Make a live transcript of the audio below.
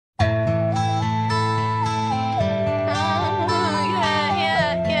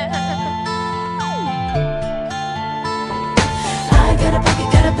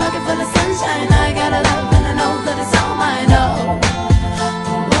the sunshine. I gotta love and I know that it's all mine. Oh,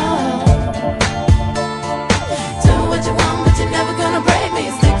 do what you want, but you're never gonna break me.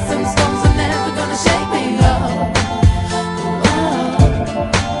 Sticks and stones are never gonna shake me. Oh,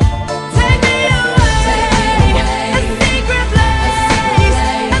 take me away, a secret place,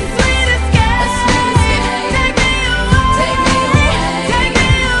 a sweet escape. Take me away, take me away,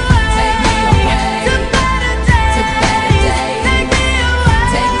 take me away, to better days. Take me away,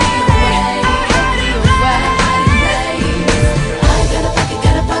 take me away, a hiding place. I got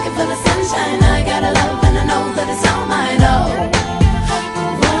a pocket full of sunshine. I got a love and I know that it's all mine. Oh,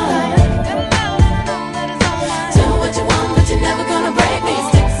 do what you want, but you're never gonna break me.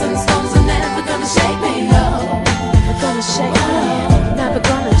 Sticks and stones are never gonna shake me. Oh, never gonna shake me, never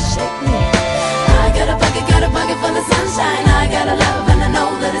gonna shake me. I got a pocket full of sunshine. I got a love and I know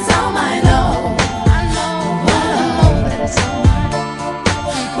that it's all mine. Oh, I know that it's all mine.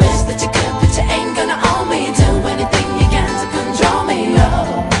 Wish that you could, but you ain't gonna own me. Do anything you can to control me. Oh,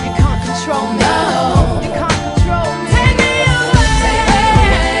 you can't control me. No, you can't control me. Take me away,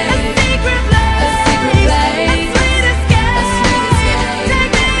 a secret place, a sweet escape.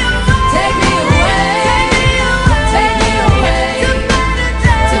 Take me away, take me away, take me away,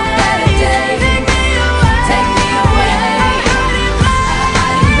 to better days. Take me away,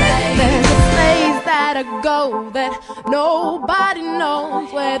 there's a place that I go that nobody knows,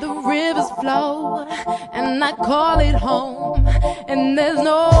 where the rivers flow, and I call it home. And there's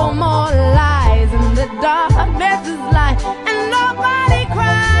no more lies, and the darkness is light, and nobody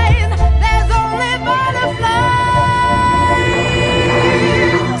cries. There's only butterflies.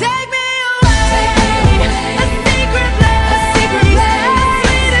 Take me away, a secret place, a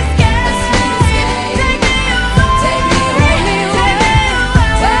sweet escape. Take me away, take me away,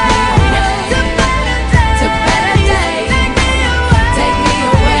 to better days. Take me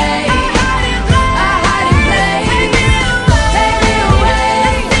away, a hiding place. Take me away,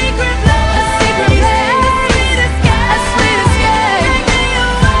 a secret place, a sweet escape. Take me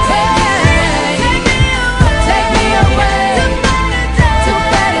away, to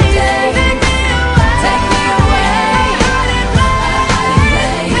better days. Take me away, a hiding place. I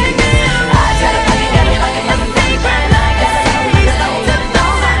got a pocket full of sunshine. I got a love and I know that it's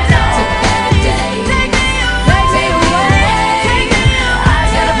all mine. To better days. Take me away. I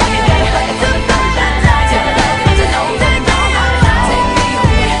got a pocket full of sunshine. I got a love and I know that it's all mine. Take me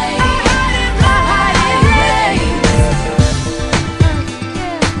away, a hiding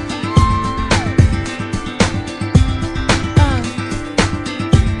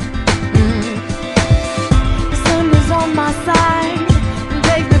The sun is on my side and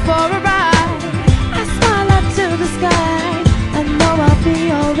takes me for a ride. I smile up to the sky, I know I'll be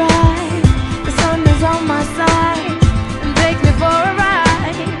alright. The sun is on my side and takes me for a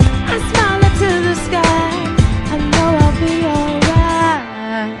ride. I smile up to the sky, I know I'll be alright.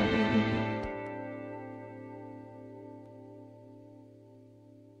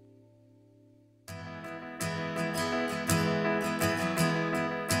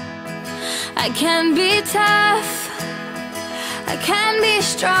 I can be tough, I can be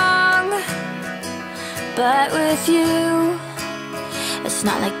strong, but with you, it's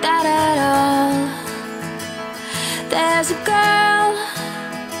not like that at all. There's a girl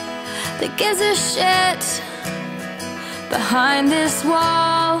that gives a shit behind this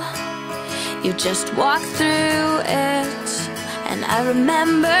wall. You just walk through it, and I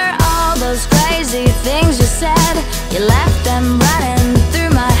remember all those crazy things you said. You left them running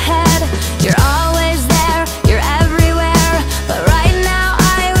through my head. You're always there, you're everywhere, but right now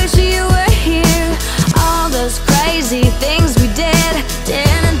I wish you were here. All those crazy things we did,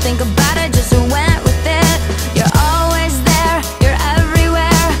 didn't think about it, just went with it. You're always there, you're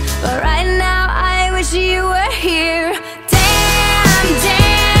everywhere, but right now I wish you were here. Damn,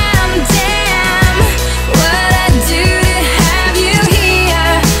 damn, damn, what I do to have you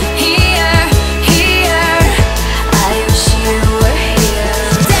here, here, here. I wish you were here.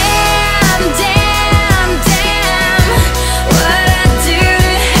 Damn, damn, damn, what I do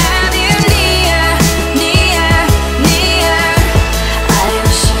to have you near, near, near. I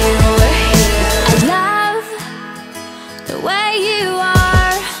wish you were here. I love the way you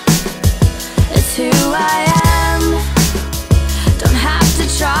are, it's who I am. Don't have to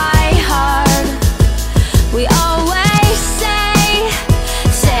try hard. We always say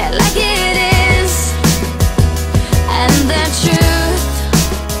it like it is. And the truth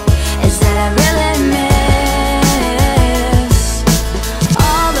is that I really miss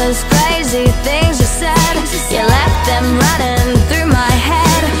all those crazy things you said. You left them running through my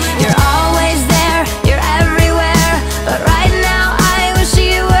head. You're always there, you're everywhere, but right now I wish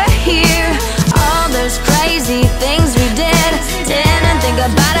you were here.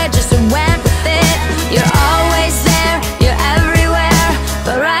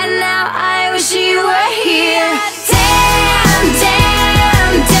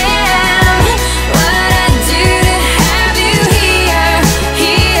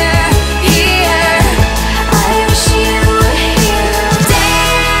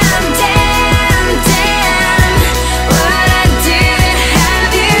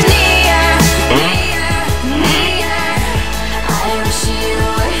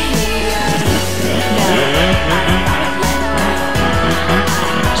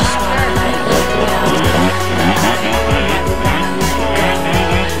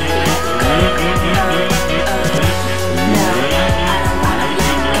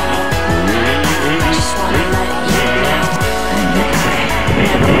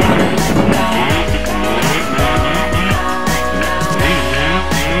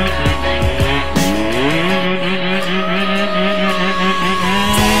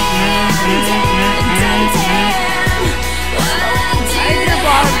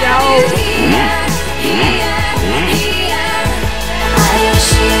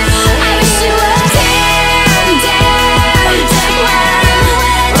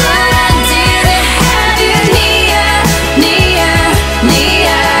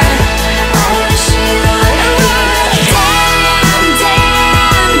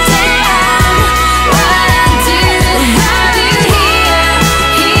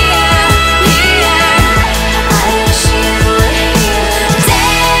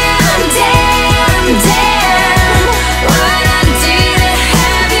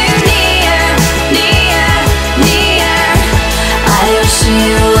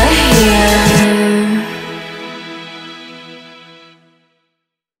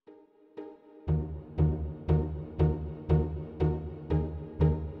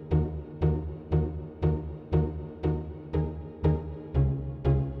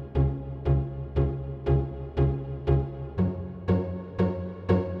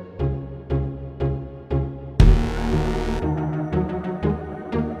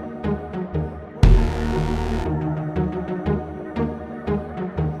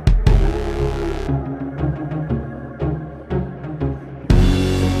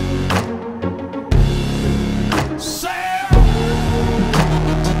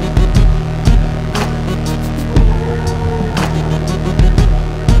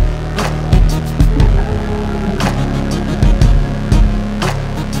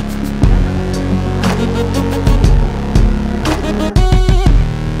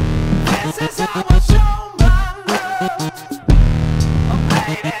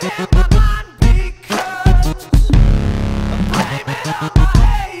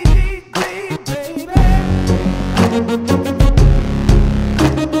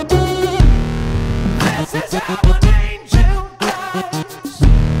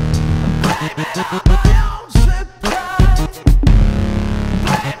 Bye.